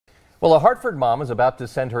Well, a Hartford mom is about to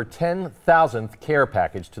send her 10,000th care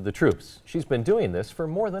package to the troops. She's been doing this for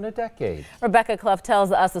more than a decade. Rebecca Clough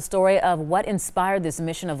tells us the story of what inspired this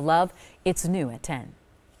mission of love. It's new at 10.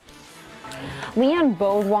 Leanne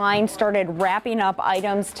Bodwine started wrapping up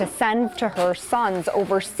items to send to her sons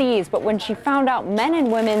overseas, but when she found out men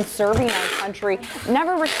and women serving our country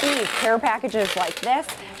never received care packages like this,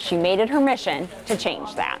 she made it her mission to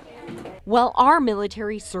change that. While our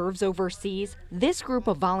military serves overseas, this group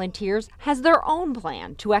of volunteers has their own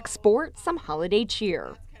plan to export some holiday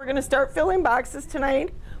cheer. We're going to start filling boxes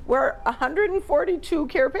tonight. We're 142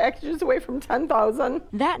 care packages away from 10,000.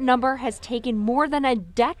 That number has taken more than a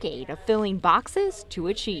decade of filling boxes to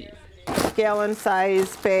achieve.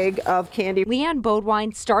 Gallon-size bag of candy. Leanne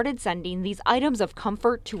Bodwine started sending these items of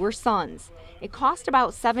comfort to her sons. It cost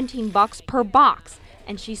about $17 per box,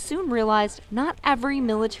 and she soon realized not every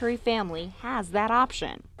military family has that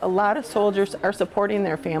option. A lot of soldiers are supporting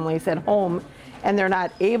their families at home, and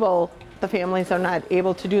the families are not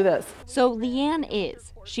able to do this. So Leanne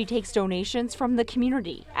is. She takes donations from the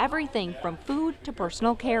community, everything from food to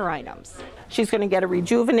personal care items. She's going to get a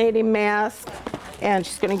rejuvenating mask, and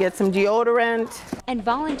she's going to get some deodorant. And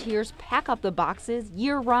volunteers pack up the boxes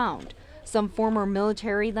year-round, some former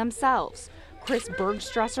military themselves. Chris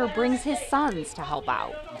Bergstresser brings his sons to help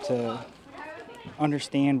out. To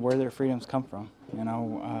understand where their freedoms come from,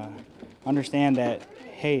 understand that,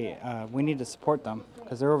 hey, we need to support them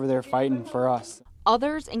because they're over there fighting for us.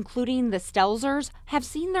 Others, including the Stelzers, have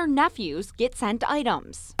seen their nephews get sent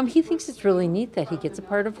items. He thinks it's really neat that he gets a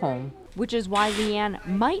part of home. Which is why Leanne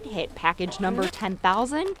might hit package number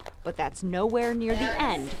 10,000, but that's nowhere near the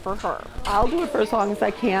end for her. I'll do it for as long as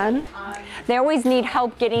I can. They always need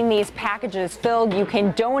help getting these packages filled. You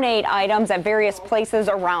can donate items at various places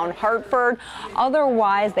around Hartford.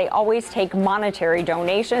 Otherwise, they always take monetary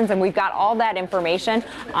donations, and we've got all that information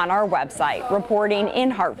on our website. Reporting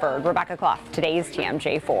in Hartford, Rebecca Clough, today's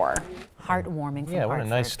TMJ4. Heartwarming from Yeah, what a Hartford.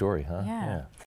 nice story, huh? Yeah.